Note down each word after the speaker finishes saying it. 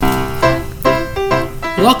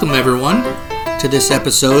Welcome everyone to this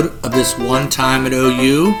episode of This One Time at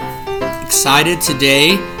OU. Excited today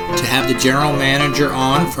to have the general manager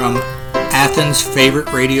on from Athens'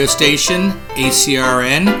 favorite radio station,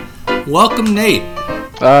 ACRN. Welcome, Nate.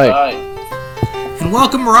 Hi. And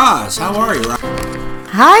welcome, Roz. How are you, Roz?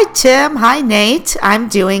 Hi, Tim. Hi, Nate. I'm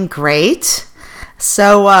doing great.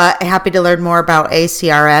 So happy to learn more about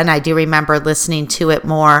ACRN. I do remember listening to it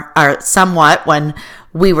more, or somewhat, when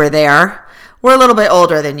we were there. We're a little bit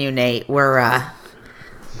older than you, Nate. We're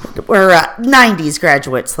 90s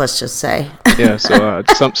graduates, let's just say. Yeah, so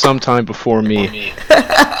sometime before me.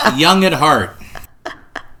 Young at heart.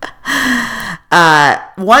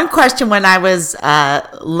 One question when I was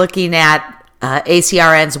looking at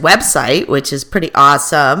ACRN's website, which is pretty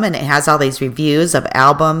awesome, and it has all these reviews of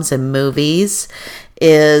albums and movies,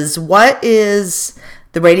 is what is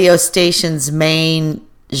the radio station's main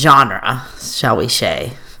genre, shall we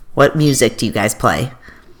say? What music do you guys play?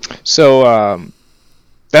 So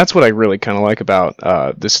that's what I really kind of like about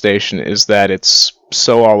this station is that it's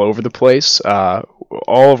so all over the place. All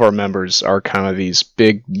of our members are kind of these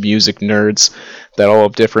big music nerds that all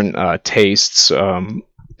have different tastes in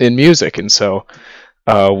music, and so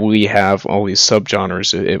we have all these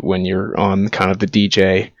subgenres. When you're on kind of the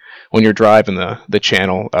DJ, when you're driving the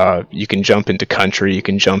channel, you can jump into country, you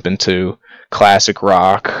can jump into classic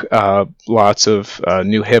rock, lots of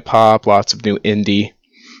new hip hop, lots of new indie,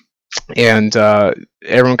 and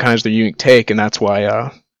everyone kind of has their unique take, and that's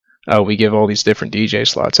why we give all these different DJ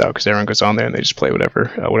slots out, because everyone goes on there and they just play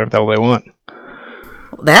whatever the hell they want.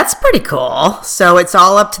 That's pretty cool. So it's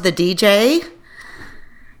all up to the DJ?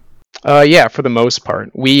 Yeah, for the most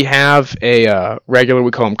part. We have a regular,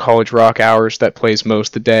 we call them college rock hours, that plays most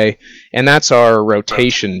of the day, and that's our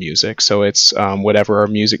rotation music. So it's whatever our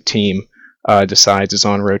music team decides is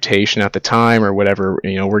on rotation at the time, or whatever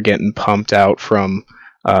we're getting pumped out from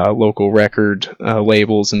local record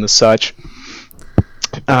labels and the such.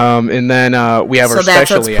 And then we have our specialty hours. So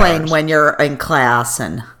that's what's playing when you're in class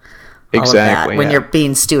and all exactly of that, when you're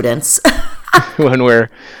being students. when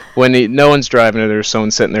no one's driving it, there's someone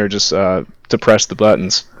sitting there just to press the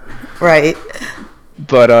buttons. Right.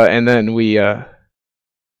 But and then we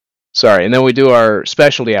do our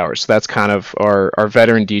specialty hours. So that's kind of our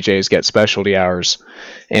veteran DJs get specialty hours,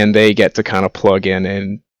 and they get to kind of plug in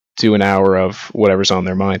and do an hour of whatever's on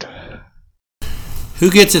their mind.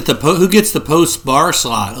 Who gets the post bar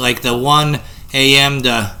slot, like the 1 a.m.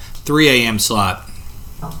 to 3 a.m. slot?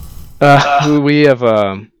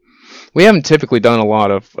 We haven't typically done a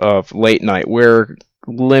lot of late night. We're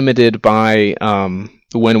limited by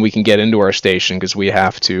when we can get into our station, because we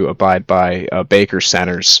have to abide by Baker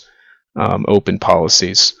Center's open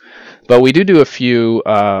policies. But we do a few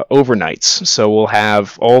overnights, so we'll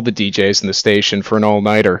have all the DJs in the station for an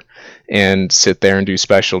all-nighter and sit there and do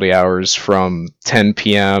specialty hours from 10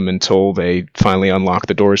 p.m. until they finally unlock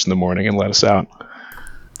the doors in the morning and let us out.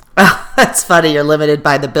 Oh, that's funny. You're limited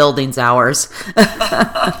by the building's hours.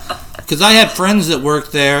 Because I had friends that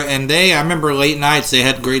worked there, and I remember late nights, they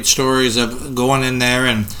had great stories of going in there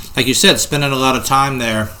and, like you said, spending a lot of time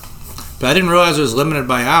there. But I didn't realize it was limited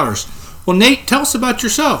by hours. Well, Nate, tell us about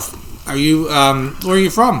yourself. Are you, where are you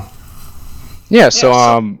from? Yeah, so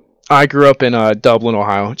I grew up in Dublin,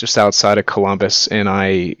 Ohio, just outside of Columbus, and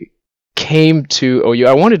I came to OU.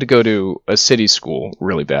 I wanted to go to a city school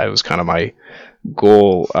really bad. It was kind of my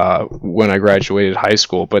goal when I graduated high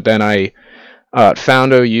school, but then I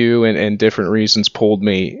found OU and different reasons pulled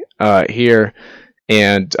me here,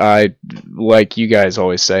 and I, like you guys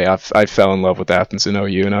always say, I fell in love with Athens and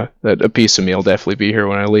OU, and a piece of me will definitely be here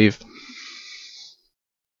when I leave.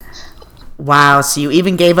 Wow, so you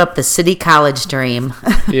even gave up the city college dream.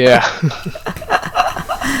 Yeah.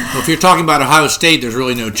 Well, if you're talking about Ohio State, there's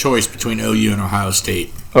really no choice between OU and Ohio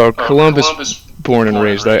State. Oh, Columbus born and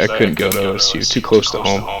raised. I couldn't go to OSU. Too close to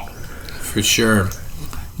home. For sure.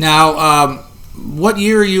 Now, what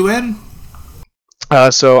year are you in?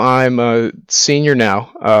 So I'm a senior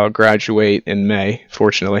now. I'll graduate in May,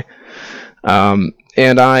 fortunately.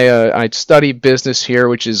 And I study business here,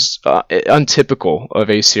 which is untypical of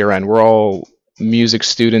ACRN. We're all music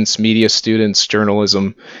students, media students,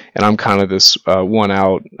 journalism, and I'm kind of this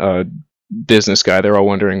one-out business guy. They're all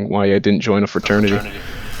wondering why I didn't join a fraternity.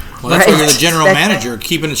 Well, that's why you're the general manager,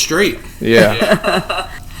 keeping it straight. Yeah.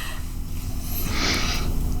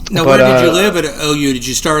 Now, where did you live at OU? Did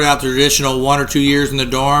you start out the traditional 1 or 2 years in the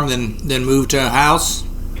dorm, then move to a house?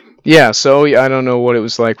 Yeah, so I don't know what it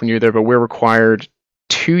was like when you were there, but we're required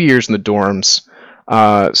 2 years in the dorms.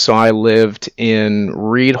 So I lived in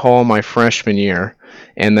Reed Hall my freshman year,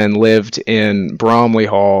 and then lived in Bromley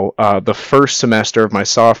Hall the first semester of my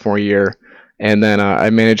sophomore year, And then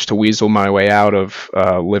I managed to weasel my way out of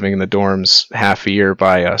living in the dorms half a year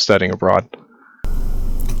by studying abroad.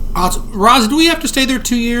 Roz, do we have to stay there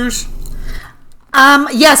 2 years?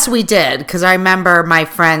 Yes, we did, because I remember my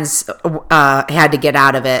friends had to get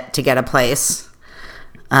out of it to get a place.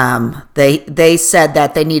 They said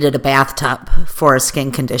that they needed a bathtub for a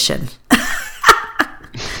skin condition.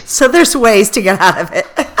 So there's ways to get out of it.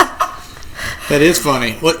 That is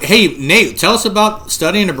funny. Well, hey, Nate, tell us about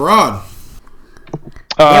studying abroad.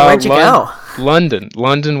 Where'd you go? London.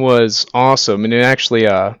 London was awesome, and it actually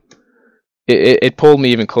it pulled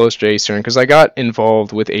me even closer to ACRN because I got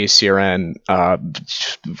involved with ACRN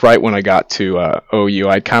right when I got to OU.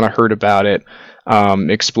 I'd kind of heard about it,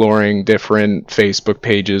 exploring different Facebook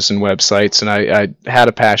pages and websites, and I had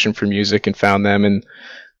a passion for music and found them, and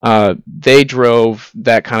they drove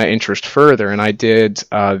that kind of interest further, and I did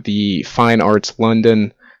the Fine Arts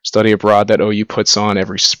London study abroad that OU puts on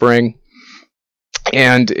every spring.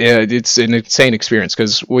 And it's an insane experience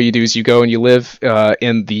because what you do is you go and you live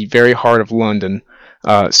in the very heart of London,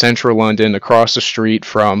 central London, across the street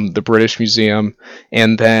from the British Museum,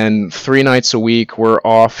 and then 3 nights a week we're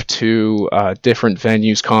off to different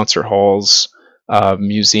venues, concert halls,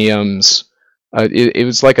 museums. It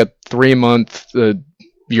was like a 3-month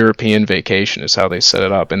European vacation is how they set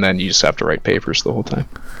it up, and then you just have to write papers the whole time.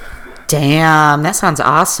 Damn, that sounds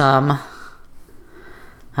awesome.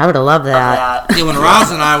 I would have loved that. Yeah, when Roz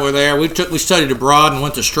and I were there, we studied abroad and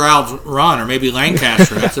went to Stroud's Run or maybe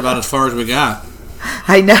Lancaster. That's about as far as we got.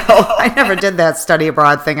 I know. I never did that study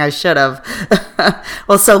abroad thing. I should have.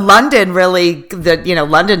 Well, so London really,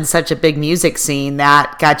 London's such a big music scene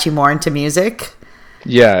that got you more into music.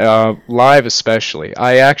 Yeah, live especially.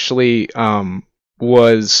 I actually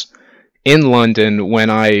was in London when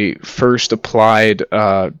I first applied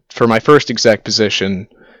for my first exec position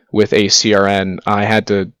with ACRN. I had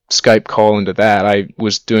to Skype call into that. I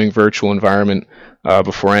was doing virtual environment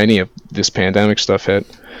before any of this pandemic stuff hit.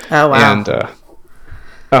 Oh, wow.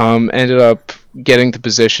 And ended up getting the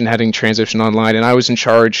position, having transitioned online, and I was in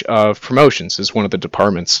charge of promotions as one of the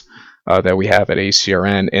departments that we have at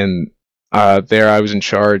ACRN. And there I was in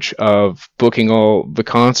charge of booking all the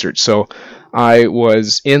concerts. So I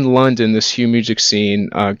was in London, this huge music scene,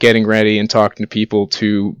 getting ready and talking to people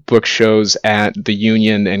to book shows at the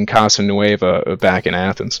Union and Casa Nueva back in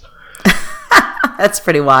Athens. That's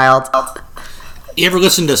pretty wild. You ever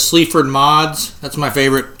listen to Sleaford Mods? That's my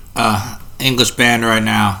favorite English band right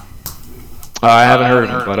now. I haven't heard of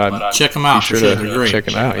them, but I'm check them out. Sure, they're great. Check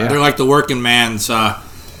them out. Yeah, they're like the working man's.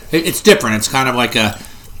 It's different. It's kind of like a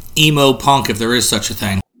emo punk, if there is such a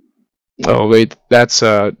thing. Oh wait, that's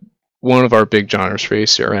one of our big genres for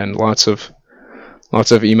ACRN. Lots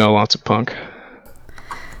of emo, lots of punk.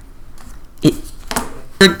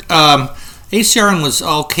 ACRN was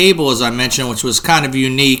all cable, as I mentioned, which was kind of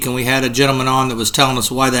unique, and we had a gentleman on that was telling us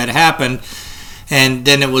why that happened. And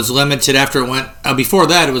then it was limited after it went. Before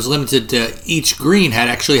that, it was limited to each green had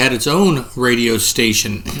its own radio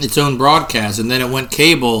station, its own broadcast, and then it went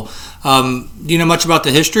cable. Do you know much about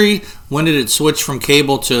the history? When did it switch from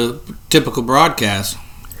cable to typical broadcast?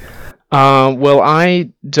 Well, I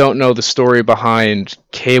don't know the story behind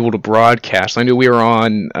cable to broadcast. I knew we were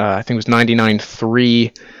on, I think it was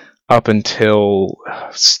 99.3 up until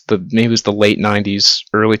maybe it was the late 90s,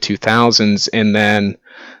 early 2000s, and then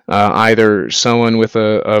either someone with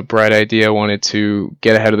a bright idea wanted to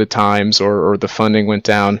get ahead of the times or the funding went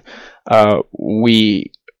down.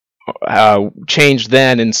 We changed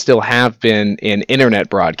then and still have been in internet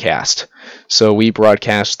broadcast. So we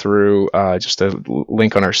broadcast through just a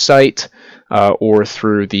link on our site or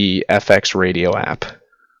through the FX radio app.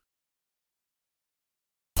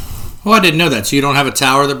 Oh, I didn't know that. So you don't have a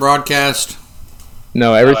tower that broadcasts?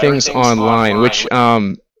 No, everything's online, which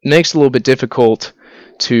makes it a little bit difficult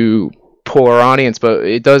to pull our audience, but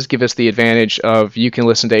it does give us the advantage of you can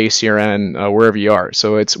listen to ACRN wherever you are.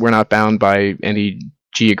 So we're not bound by any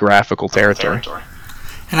geographical territory.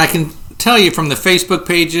 And I can tell you from the Facebook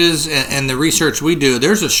pages and the research we do,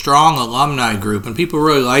 there's a strong alumni group, and people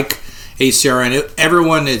really like ACRN.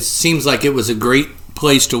 Everyone, it seems like it was a great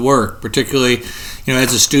place to work, particularly,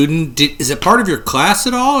 as a student. Is it part of your class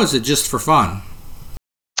at all, or is it just for fun?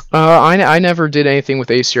 I never did anything with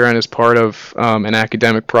ACRN as part of an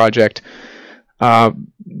academic project.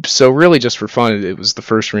 So really just for fun. It was the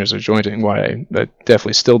first reason I joined it and why I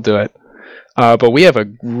definitely still do it. But we have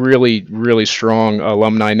a really, really strong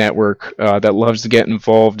alumni network that loves to get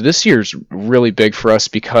involved. This year's really big for us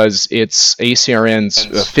because it's ACRN's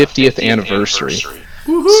 50th anniversary.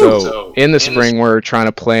 So in the spring, we're trying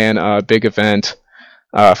to plan a big event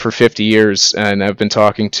for 50 years, and I've been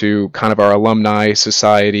talking to kind of our alumni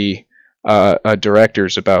society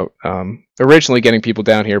directors about originally getting people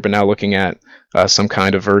down here, but now looking at some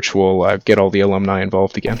kind of virtual get all the alumni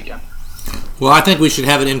involved again. Well, I think we should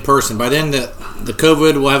have it in person. By then, the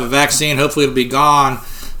COVID will have a vaccine. Hopefully, it'll be gone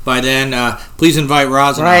by then. Please invite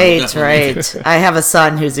Roz. Right. I have a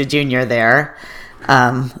son who's a junior there,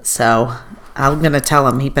 so I'm going to tell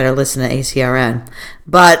him he better listen to ACRN.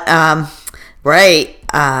 But right,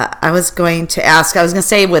 I was going to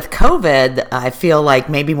say with COVID, I feel like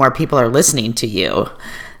maybe more people are listening to you.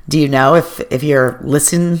 Do you know if your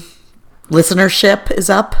listenership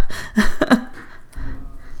is up?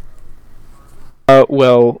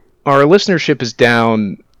 Well, our listenership is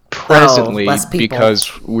down presently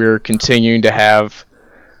because we're continuing to have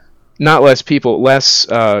not less people, less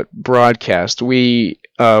broadcast. We're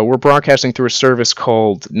broadcasting through a service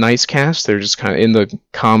called Nicecast. They're just kind of in the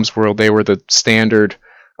comms world. They were the standard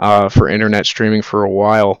for internet streaming for a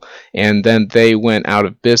while, and then they went out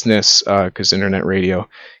of business because internet radio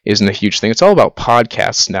isn't a huge thing. It's all about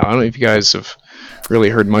podcasts now. I don't know if you guys have really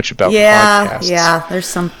heard much about podcasts. Yeah, there's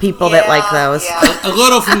some people that like those. A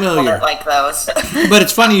little familiar. But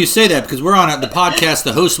it's funny you say that because we're on the podcast.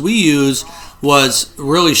 The host we use was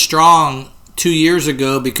really strong 2 years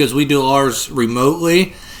ago because we do ours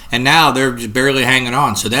remotely, and now they're just barely hanging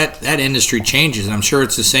on. So that industry changes, and I'm sure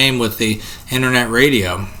it's the same with the internet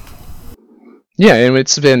radio. Yeah, and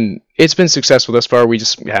it's been successful thus far. We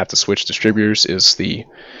just have to switch distributors is the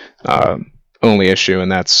only issue, and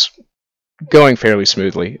that's going fairly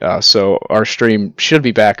smoothly. So our stream should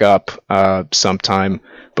be back up sometime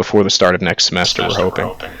before the start of next semester, we're hoping.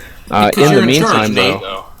 In the meantime,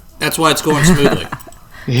 though, that's why it's going smoothly.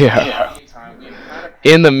 Yeah.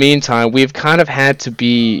 In the meantime, we've kind of had to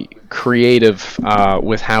be creative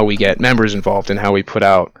with how we get members involved and how we put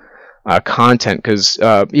out content, because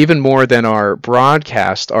even more than our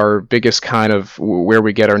broadcast, our biggest kind of where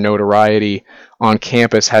we get our notoriety on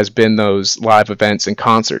campus has been those live events and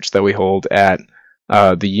concerts that we hold at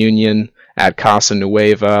the Union, at Casa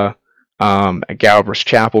Nueva, at Galbraith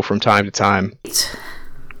Chapel from time to time.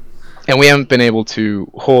 And we haven't been able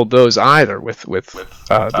to hold those either with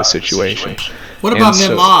the situation. What about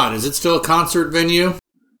Mimad? Is it still a concert venue?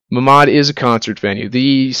 Mimad is a concert venue.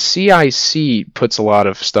 The CIC puts a lot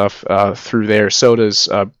of stuff through there. So does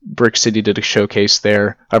Brick City did a showcase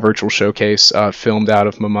there, a virtual showcase filmed out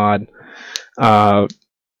of Mimad.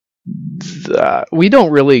 We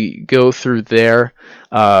don't really go through there,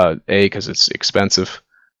 because it's expensive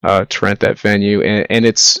to rent that venue, and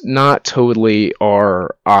it's not totally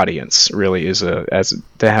our audience. Really, to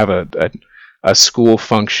have a school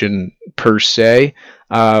function per se.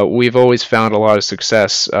 We've always found a lot of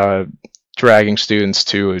success dragging students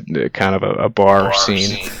to a kind of a bar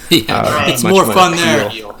scene. Yeah, it's more fun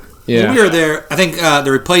there. Yeah. When we were there, I think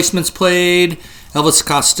the Replacements played, Elvis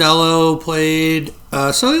Costello played,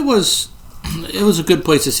 so it was a good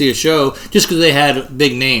place to see a show just because they had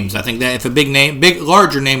big names. I think that if a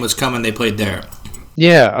larger name was coming, they played there.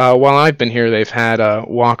 Yeah, while I've been here, they've had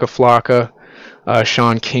Waka Flocka,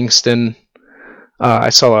 Sean Kingston. I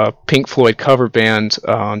saw a Pink Floyd cover band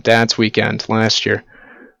on Dad's Weekend last year.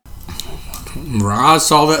 Roz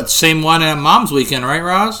saw that same one at Mom's Weekend, right,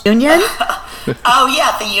 Roz? Union? Oh,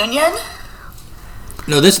 yeah, the Union?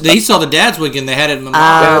 No, he saw the Dad's Weekend. They had it in Mimad.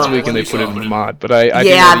 Dad's Weekend they put it in Mimad, but I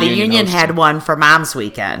the Union had one for Mom's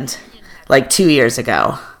Weekend, like 2 years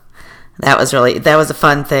ago. That was a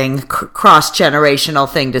fun thing, cross-generational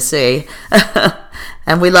thing to see.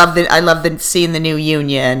 And I loved seeing the new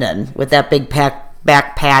Union and with that big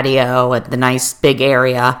back patio and the nice big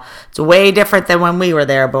area. It's way different than when we were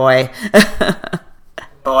there, boy.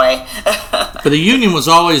 But the Union was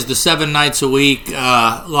always the 7 nights a week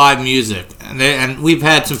live music, and we've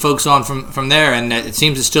had some folks on from there, and it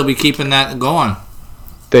seems to still be keeping that going.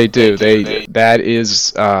 They do. That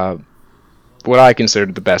is what I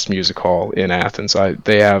consider the best music hall in Athens.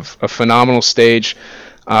 They have a phenomenal stage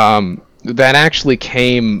that actually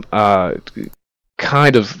came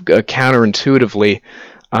kind of counterintuitively.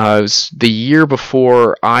 The year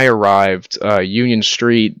before I arrived, Union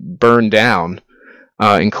Street burned down.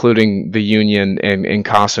 Including the Union and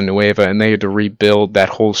Casa Nueva, and they had to rebuild that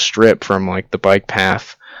whole strip from like the bike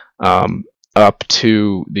path up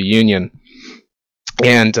to the Union.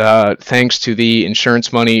 And thanks to the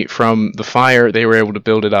insurance money from the fire, they were able to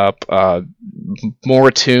build it up more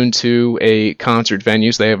attuned to a concert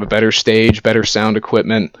venue. So they have a better stage, better sound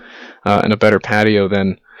equipment, and a better patio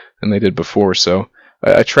than they did before. So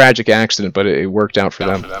a tragic accident, but it worked out for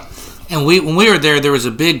them. And when we were there was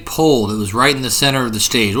a big pole that was right in the center of the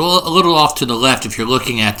stage. Well, a little off to the left if you're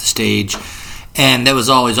looking at the stage. And that was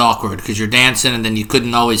always awkward because you're dancing and then you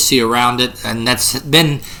couldn't always see around it. And that's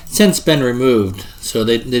been since been removed. So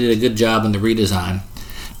they did a good job in the redesign.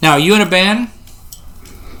 Now, are you in a band?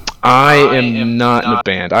 I am not in a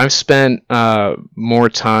band. I've spent more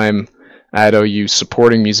time at OU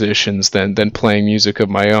supporting musicians than playing music of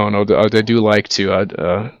my own. I do like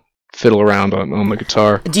to fiddle around on the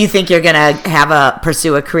guitar. Do you think you're going to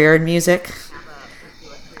pursue a career in music?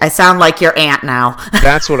 I sound like your aunt now.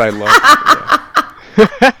 That's what I love.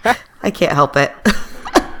 I can't help it.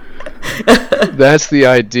 That's the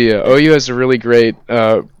idea. OU has a really great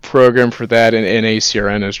program for that, and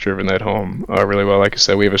ACRN has driven that home really well. Like I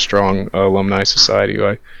said, we have a strong alumni society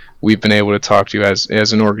who we've been able to talk to as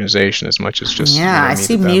an organization as much as just... I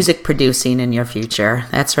see music producing in your future.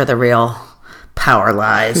 That's where the real power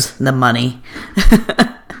lies, the money.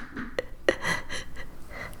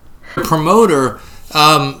 Promoter,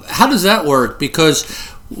 how does that work?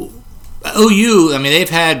 Because OU, I mean, they've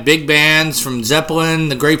had big bands from Zeppelin,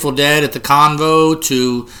 the Grateful Dead at the Convo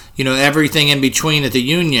to, everything in between at the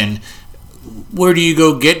Union. Where do you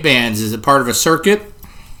go get bands? Is it part of a circuit?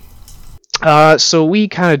 So we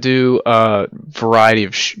kind of do a variety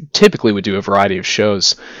of... typically would do a variety of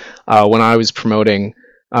shows. When I was promoting,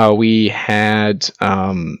 we had... we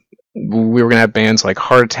were going to have bands like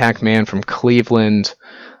Heart Attack Man from Cleveland.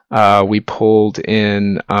 We pulled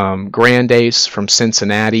in Grand Ace from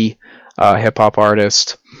Cincinnati, hip-hop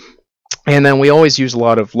artist. And then we always use a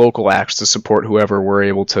lot of local acts to support whoever we're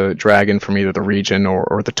able to drag in from either the region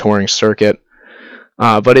or the touring circuit.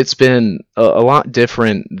 But it's been a lot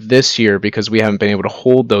different this year because we haven't been able to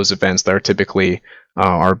hold those events that are typically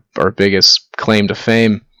our biggest claim to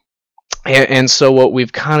fame. And so what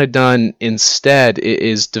we've kind of done instead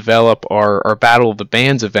is develop our Battle of the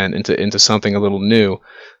Bands event into something a little new.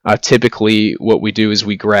 Typically, what we do is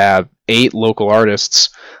we grab 8 local artists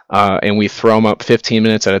and we throw them up 15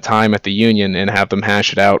 minutes at a time at the Union and have them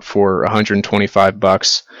hash it out for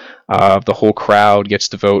 $125. The whole crowd gets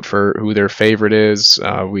to vote for who their favorite is.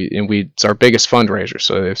 It's our biggest fundraiser.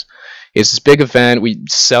 So it's this big event. We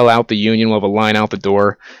sell out the Union. We'll have a line out the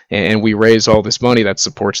door, and we raise all this money that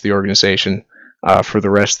supports the organization for the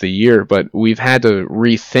rest of the year. But we've had to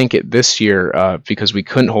rethink it this year because we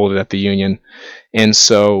couldn't hold it at the Union. And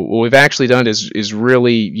so what we've actually done is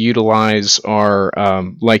really utilize our,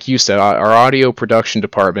 like you said, our audio production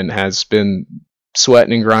department has been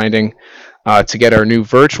sweating and grinding to get our new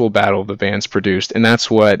virtual Battle of the Bands produced, and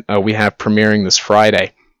that's what we have premiering this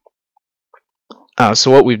Friday.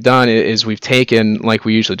 So what we've done is we've taken, like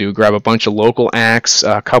we usually do, grab a bunch of local acts,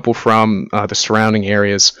 a couple from the surrounding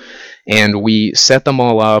areas, and we set them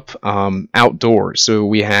all up outdoors. So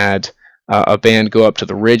we had a band go up to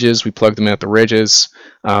the Ridges. We plugged them in at the Ridges.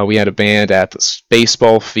 We had a band at the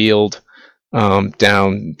baseball field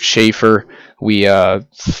down Schaefer. We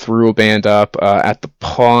threw a band up at the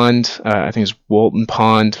pond. I think it's Walton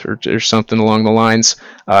Pond or something along the lines,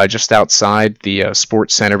 just outside the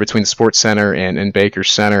sports center, between the sports center and Baker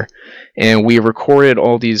Center. And we recorded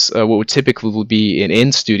all these, what would typically be an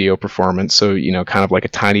in-studio performance. So, kind of like a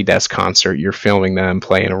Tiny Desk concert. You're filming them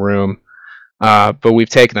play in a room. But we've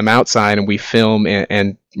taken them outside and we film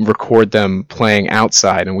and record them playing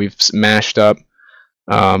outside. And we've mashed up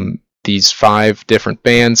these 5 different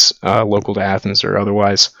bands, local to Athens or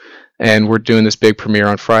otherwise, and we're doing this big premiere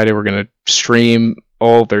on Friday. We're going to stream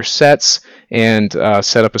all their sets and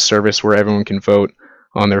set up a service where everyone can vote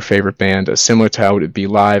on their favorite band, similar to how it would be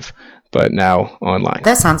live, but now online.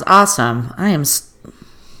 That sounds awesome.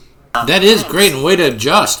 That is great, and way to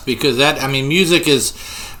adjust, because music is...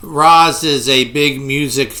 Roz is a big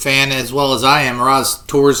music fan as well as I am. Roz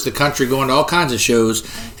tours the country going to all kinds of shows,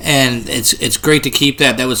 and it's great to keep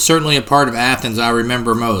that. That was certainly a part of Athens I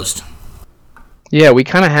remember most. Yeah, we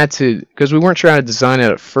kind of had to, because we weren't sure how to design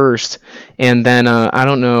it at first, and then I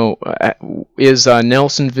don't know, is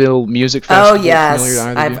Nelsonville Music Festival? Oh yes,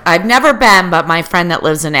 I've never been, but my friend that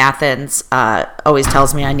lives in Athens always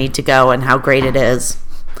tells me I need to go and how great it is.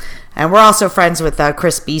 And we're also friends with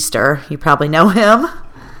Chris Beester. You probably know him.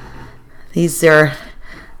 He's your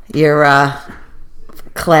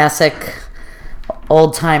classic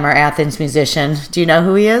old-timer Athens musician. Do you know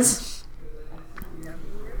who he is?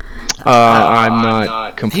 I'm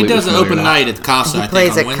not completely He does an open now. night at Casa. He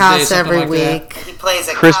plays at Casa every week. He plays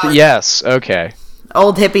at Chris, Cos. yes, okay.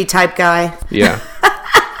 Old hippie type guy. Yeah.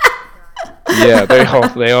 Yeah,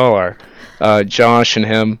 they all are. Josh and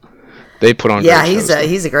him, they put on Yeah, great shows.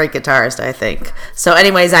 he's a great guitarist, I think. So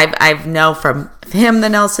anyways, I've know from him the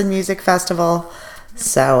Nelson Music Festival.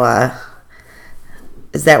 So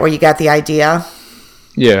is that where you got the idea?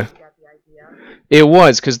 Yeah. It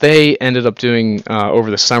was, because they ended up doing,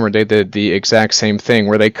 over the summer, they did the exact same thing,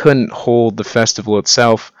 where they couldn't hold the festival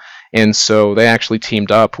itself, And so they actually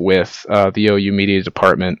teamed up with the OU Media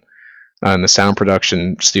Department and the sound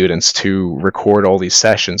production students to record all these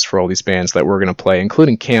sessions for all these bands that we're going to play,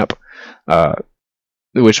 including Camp,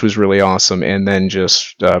 which was really awesome, and then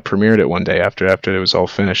just premiered it one day after it was all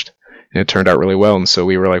finished. And it turned out really well, and so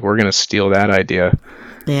we were like, we're going to steal that idea.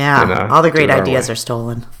 Yeah, and, all the great ideas way. are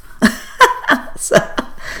stolen. So,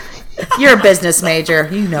 you're a business major,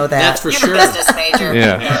 you know that. That's for You're sure. a business major.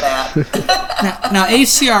 Yeah. You know that. Now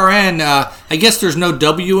ACRN, I guess there's no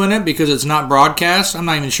W in it because it's not broadcast. I'm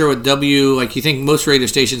not even sure what W, like you think most radio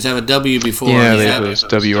stations have a W before. Yeah, Is they that- have those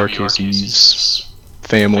WRKZs,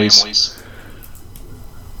 families.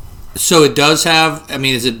 So it does have, I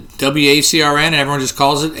mean, is it WACRN and everyone just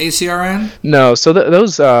calls it ACRN? No, so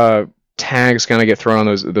those tags kind of get thrown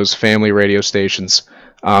on those family radio stations.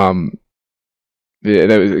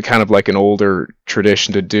 That was kind of like an older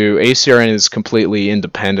tradition to do. ACRN is completely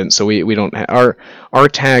independent, so we don't our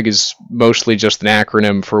tag is mostly just an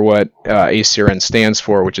acronym for what ACRN stands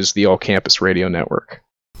for, which is the All Campus Radio Network.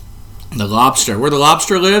 The Lobster. Where the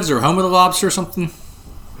Lobster lives or Home of the Lobster or something?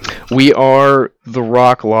 We are the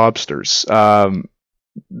Rock Lobsters.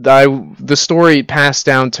 The story passed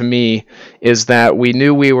down to me is that we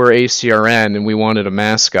knew we were ACRN and we wanted a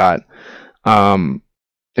mascot.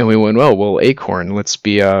 And we went, well, Acorn. Let's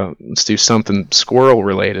do something squirrel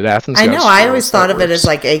related. Athens. I got know. I squirrels, always that thought of it works. as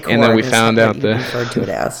like Acorn. And then we is found what out you that, referred to it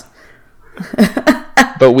as.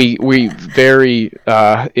 but we very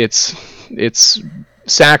it's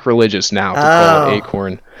sacrilegious now to call it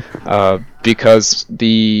Acorn, because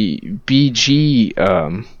the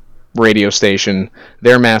BG radio station,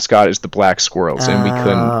 their mascot is the Black Squirrels, and we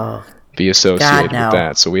couldn't be associated no. with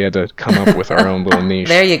that, so we had to come up with our own little niche.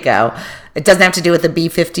 There you go. It doesn't have to do with the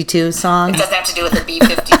B-52 song. It doesn't have to do with the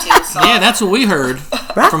B-52 song. Yeah, that's what we heard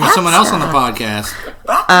from someone else on the podcast.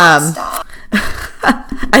 Stop.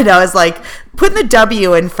 I know. It's like putting the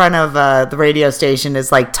W in front of the radio station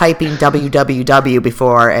is like typing www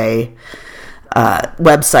before a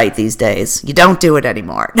website these days. You don't do it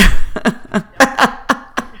anymore.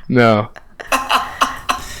 No.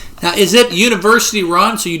 Now, is it university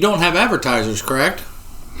run, so you don't have advertisers, correct?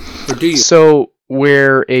 Or do you? So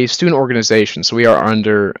we're a student organization, so we are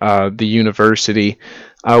under the university.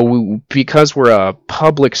 Because we're a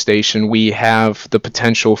public station, we have the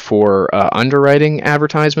potential for underwriting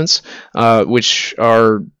advertisements, which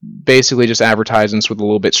are basically just advertisements with a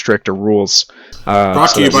little bit stricter rules.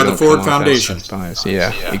 Brought to you that we by the don't Ford come off Foundation. as biased.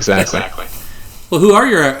 Yeah, exactly. Well, who are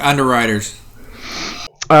your underwriters?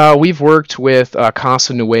 We've worked with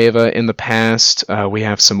Casa Nueva in the past. We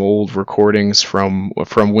have some old recordings from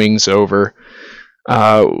Wings Over.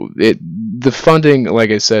 The funding, like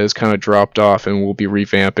I said, has kind of dropped off, and we'll be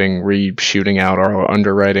revamping, reshooting out our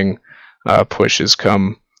underwriting pushes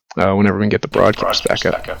come whenever we can get the broadcast back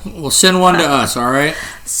up. Well, send one to us, all right?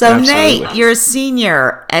 So, Absolutely. Nate, you're a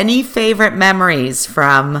senior. Any favorite memories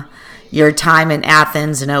from your time in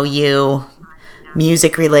Athens and OU,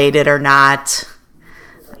 music related or not?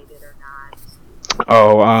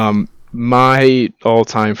 My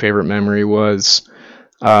all-time favorite memory was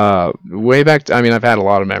way back. I've had a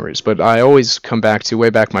lot of memories, but I always come back to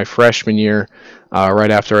way back my freshman year,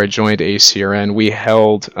 right after I joined ACRN. We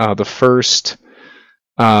held the first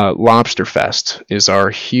Lobster Fest, is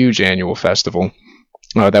our huge annual festival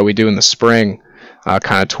that we do in the spring,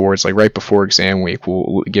 kind of towards like right before exam week.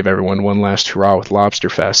 We'll give everyone one last hurrah with Lobster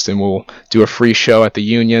Fest, and we'll do a free show at the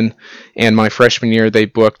Union. And my freshman year, they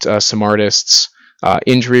booked some artists.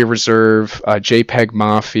 Injury Reserve, JPEG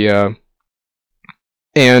Mafia,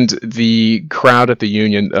 and the crowd at the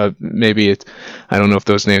Union. I don't know if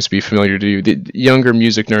those names would be familiar to you. The younger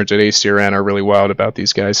music nerds at ACRN are really wild about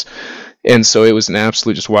these guys. And so it was an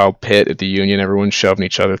absolute just wild pit at the Union. Everyone shoving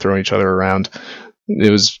each other, throwing each other around.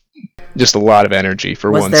 It was just a lot of energy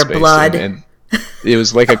for Was one there space. blood? And it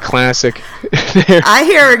was like a classic. I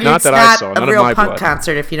hear Not it's that I not saw, a none of real my punk blood.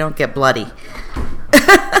 concert if you don't get bloody.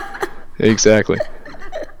 Exactly.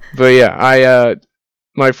 But yeah,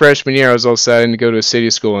 my freshman year, I was all set to go to a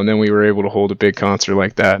city school, and then we were able to hold a big concert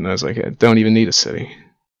like that, and I was like, I don't even need a city.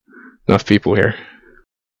 Enough people here.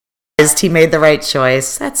 He made the right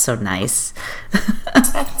choice. That's so nice.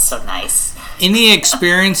 That's so nice. Any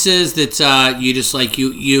experiences that you just like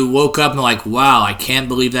you woke up and like, wow, I can't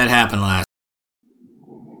believe that happened last.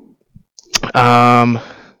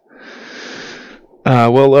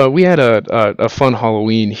 We had a fun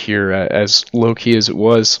Halloween here, as low-key as it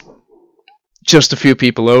was. Just a few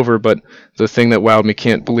people over, but the thing that wowed me,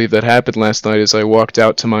 can't believe that happened last night, is I walked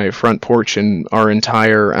out to my front porch and our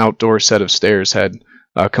entire outdoor set of stairs had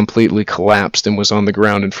completely collapsed and was on the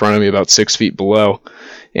ground in front of me about 6 feet below.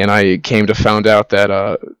 And I came to find out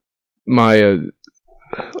that my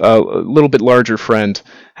a little bit larger friend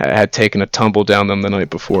had taken a tumble down them the night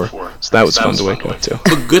before, so that was fun to wake up to.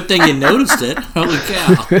 Well, good thing you noticed it. Holy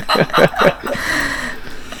cow.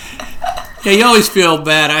 Yeah, you always feel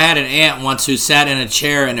bad. I had an aunt once who sat in a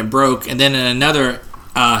chair and it broke, and then in another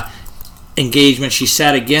engagement, she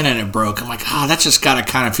sat again and it broke. I'm like, that's just got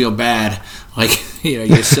to kind of feel bad. Like,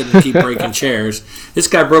 you sit and keep breaking chairs. This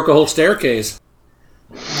guy broke a whole staircase.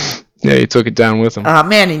 Yeah, you took it down with him. Oh,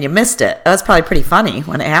 man, and you missed it. That was probably pretty funny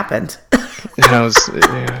when it happened.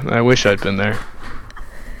 I wish I'd been there.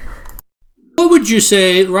 What would you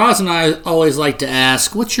say, Roz and I always like to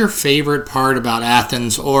ask, what's your favorite part about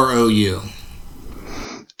Athens or OU?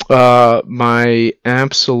 My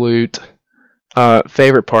absolute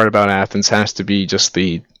favorite part about Athens has to be just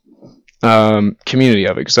the community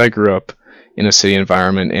of it, because I grew up in a city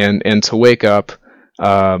environment, and to wake up,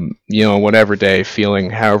 whatever day, feeling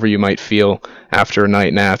however you might feel after a night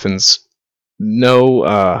in Athens,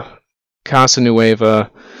 no Casa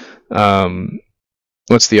Nueva,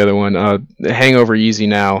 what's the other one? Hangover Easy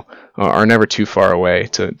Now are never too far away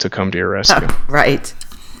to come to your rescue. Right.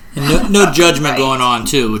 And no judgment going on,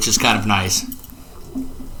 too, which is kind of nice.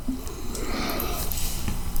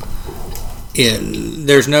 Yeah,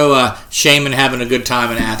 there's no shame in having a good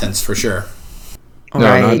time in Athens, for sure. No,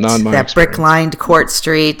 Right. not my that experience. brick-lined Court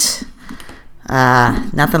Street.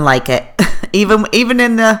 Nothing like it. even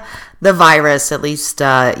in the virus, at least,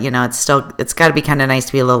 it's got to be kind of nice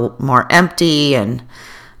to be a little more empty. And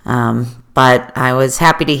but I was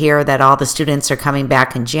happy to hear that all the students are coming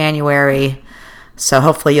back in January. So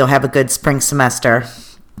hopefully you'll have a good spring semester.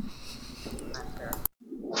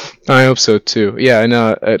 I hope so too. Yeah, and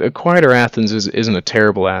a quieter Athens isn't a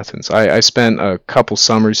terrible Athens. I spent a couple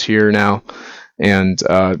summers here now, and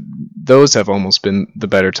those have almost been the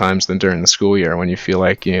better times than during the school year, when you feel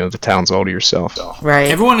like the town's all to yourself. Right.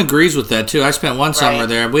 Everyone agrees with that, too. I spent one summer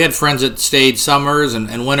there. We had friends that stayed summers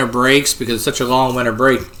and winter breaks because it's such a long winter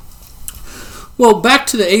break. Well, back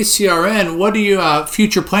to the ACRN, what are your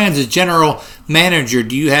future plans as general manager?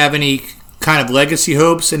 Do you have any kind of legacy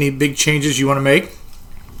hopes, any big changes you want to make?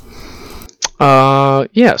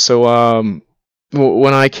 Yeah, so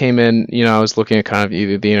when I came in, I was looking at kind of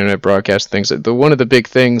either the internet broadcast things. One of the big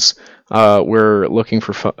things we're looking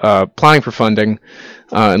for, applying for funding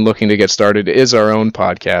and looking to get started is our own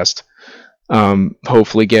podcast.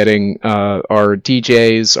 Hopefully getting our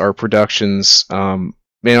DJs, our productions,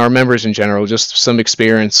 and our members in general, just some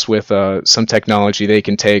experience with some technology they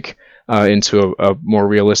can take into a more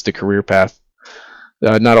realistic career path.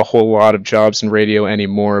 Not a whole lot of jobs in radio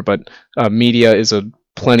anymore, but media is a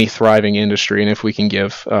plenty thriving industry, and if we can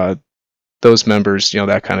give those members,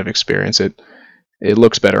 that kind of experience, it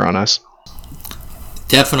looks better on us.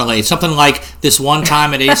 Definitely. Something like this one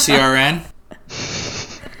time at ACRN.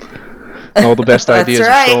 All the best ideas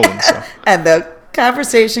That's are right. stolen. So. And the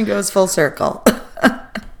conversation goes full circle.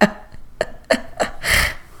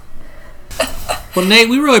 Well, Nate,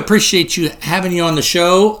 we really appreciate having you on the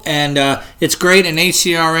show, and it's great. And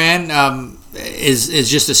ACRN is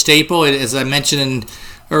just a staple. As I mentioned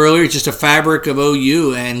earlier, it's just a fabric of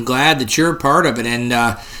OU, and glad that you're a part of it.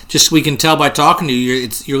 And just we can tell by talking to you,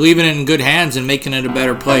 you're leaving it in good hands and making it a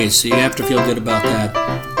better place. So you have to feel good about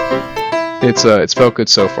that. It's felt good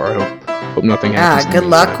so far. I hope nothing happens. Good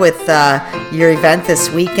luck with your event this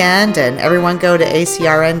weekend, and everyone go to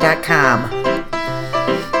acrn.com.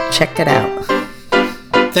 Check it out.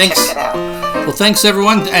 Thanks. Check it out. Well, thanks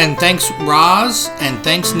everyone, and thanks Roz, and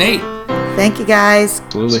thanks Nate. Thank you, guys.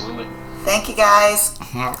 Absolutely. Thank you, guys.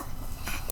 All right.